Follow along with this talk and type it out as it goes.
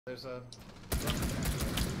There's a...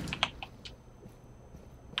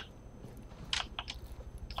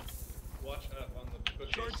 Watch up on the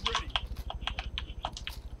bookcase. Charge ready.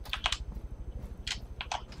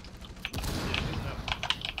 She's up.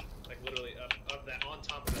 Like literally up that, on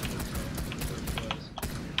top of that. Where she was.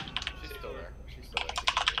 She's still there. She's still there.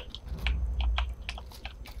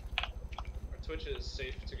 Our Twitch is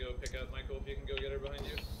safe to go pick up Michael if you can go get her behind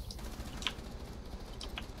you.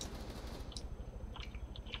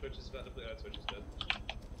 Twitch is about to play. Oh, Twitch is dead.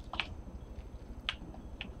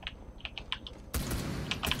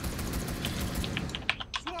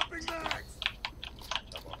 Swapping mags.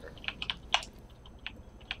 Jump on her.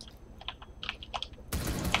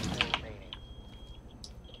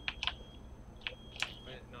 I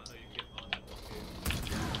did not know you could get on that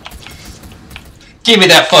bookcase. Give me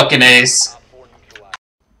that fucking ace.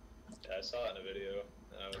 Yeah, I saw it in a video.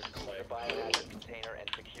 And I was just like, Biohazard container and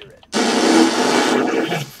secure it.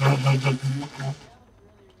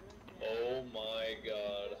 oh my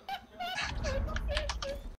god.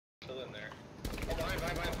 Still in there. Oh, behind.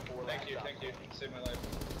 Thank you. Saved my life.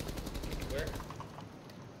 Where?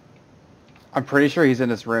 I'm pretty sure he's in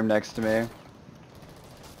this room next to me. Alright,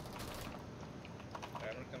 I'm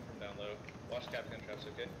gonna come from down low. Watch Captain traps,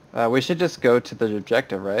 okay? We should just go to the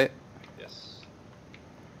objective, right? Yes.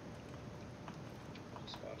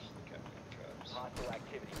 Just watch the Captain traps. Hostile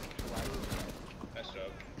activity neutralized. Nice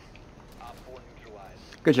job. Op 4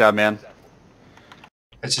 neutralized. Good job, man.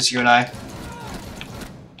 It's just you and I.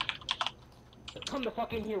 Come the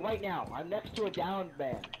fuck in here right now. I'm next to a downed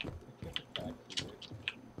man.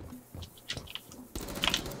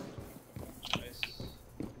 Nice.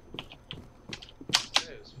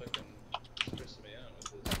 It was fucking stressing me out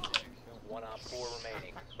with this tank. One Op 4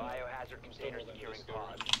 remaining. Biohazard container securing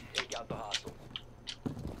pod. Take out the hostile.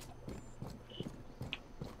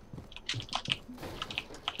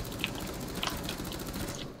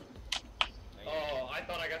 Oh, I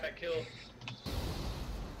thought I got that kill.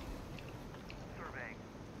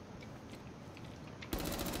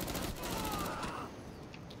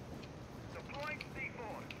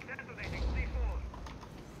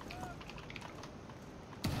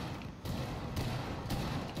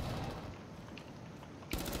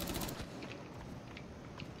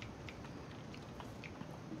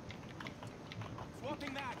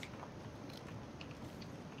 Swapping mags.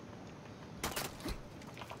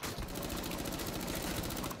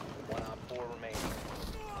 One Op 4 remaining.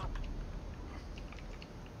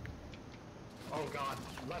 Oh god.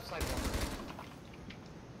 Left side one.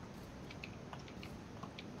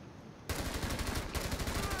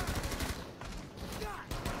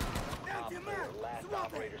 Op 4 last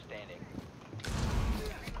operator standing.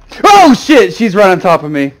 Oh shit! She's right on top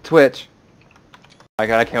of me. Twitch. Oh my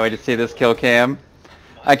god, I can't wait to see this kill cam.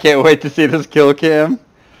 I can't wait to see this kill cam.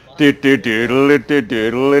 We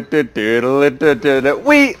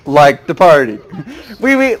like the party.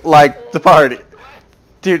 We like the party.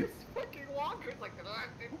 Dude. Fucking walkers like trying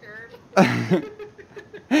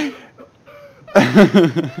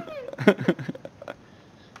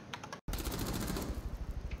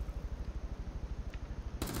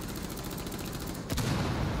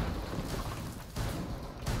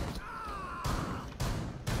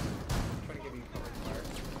to give you cover fire.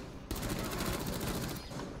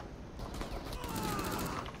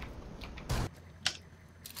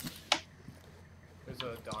 There's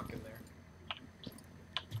a dock in there.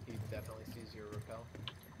 He definitely sees your rappel.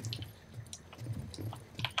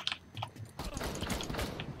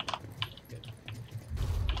 Good.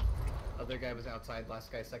 Other guy was outside,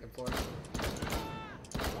 last guy second floor.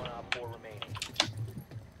 One Op 4 remaining.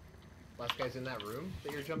 Last guy's in that room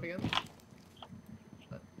that you're jumping in?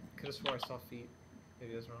 Could have swore I saw feet.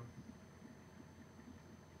 Maybe I was wrong.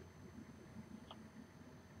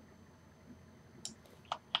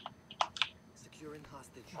 Securing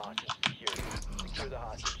hostage. Hostage secured. Secure the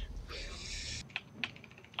hostage.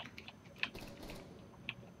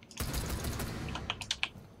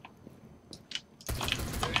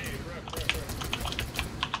 Hey, rep.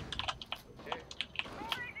 Okay.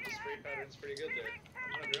 The spray pattern's pretty good there.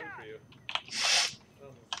 I'm gonna drone for you. Oh,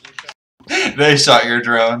 you shot. They shot your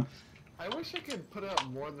drone. I wish I could put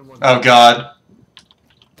out more than one. Oh god. I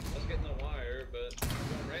was getting the wire, but I'm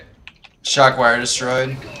going right. Shock wire destroyed.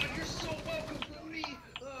 Oh my god, you're so welcome, Brody!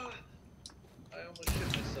 I almost shit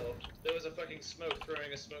myself. There was a fucking smoke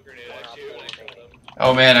throwing a smoke grenade at you, and I killed him.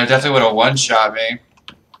 Oh man, I definitely would have one-shot me.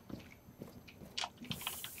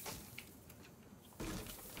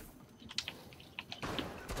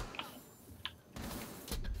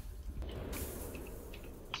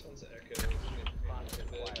 This one's an echo. Hostage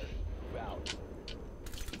acquired. Move out.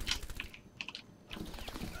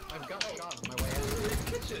 I've got a shot on my way out.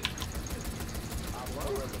 Kitchen.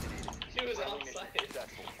 She was outside.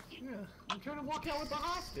 Yeah, I'm trying to walk out with the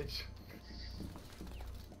hostage.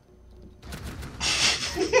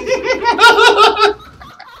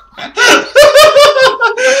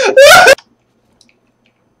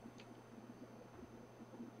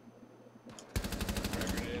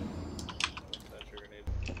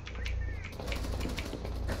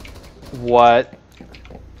 What?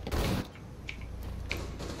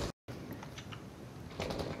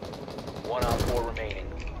 One on 4 remaining.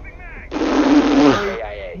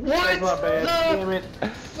 AIA. What? Not bad. Damn it.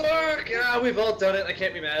 Fuck! Ah, we've all done it. I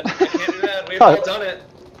can't be mad. I can't be mad. We've all done it.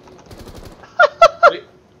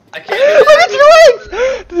 I can't be Look at your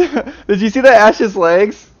legs! Did you see that Ash's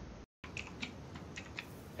legs?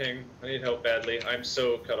 Ping, I need help badly. I'm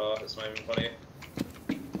so cut off. It's not even funny.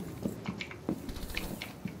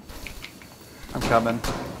 I'm coming.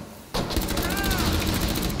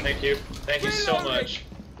 Thank you. Thank you so much.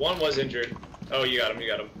 One was injured. Oh, you got him. You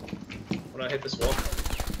got him. When I hit this wall.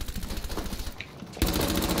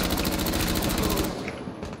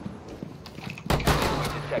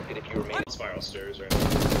 Detected if you remain. Spiral stairs right now.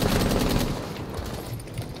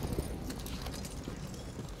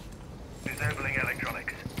 Disabling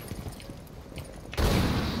electronics.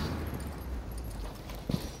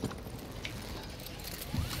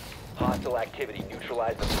 Hostile activity.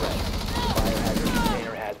 Neutralize the threat. Biohazard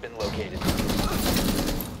container has been located.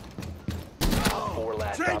 4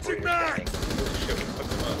 last Changing operators back! standing. Holy shit, we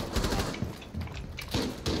fucked him up.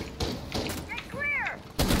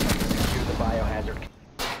 Secure the biohazard.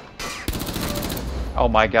 Oh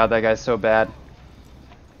my god, that guy's so bad.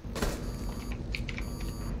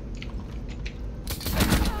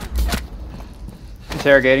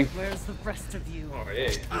 Interrogating. Where's the rest of you? Oh,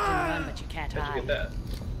 hey. You can run, but you can't How'd you hide. get that?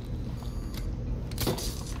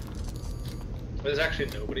 There's actually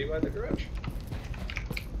nobody by the garage.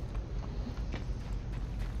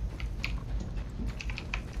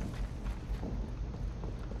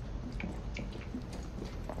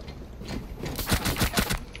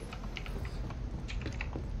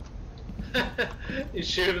 You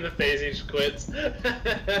shoot him in the face, he just quits.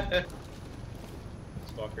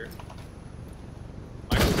 Stalker.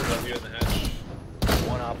 Michael's above you in the hatch.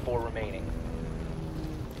 1 on 4 remaining.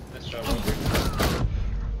 Nice job, Walker.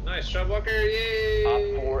 Nice job, Walker.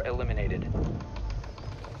 Yay! Op 4 eliminated.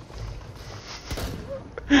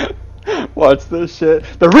 Watch this shit.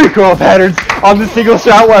 The recoil patterns on the single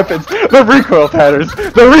shot weapons. The recoil patterns.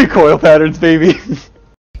 The recoil patterns, baby.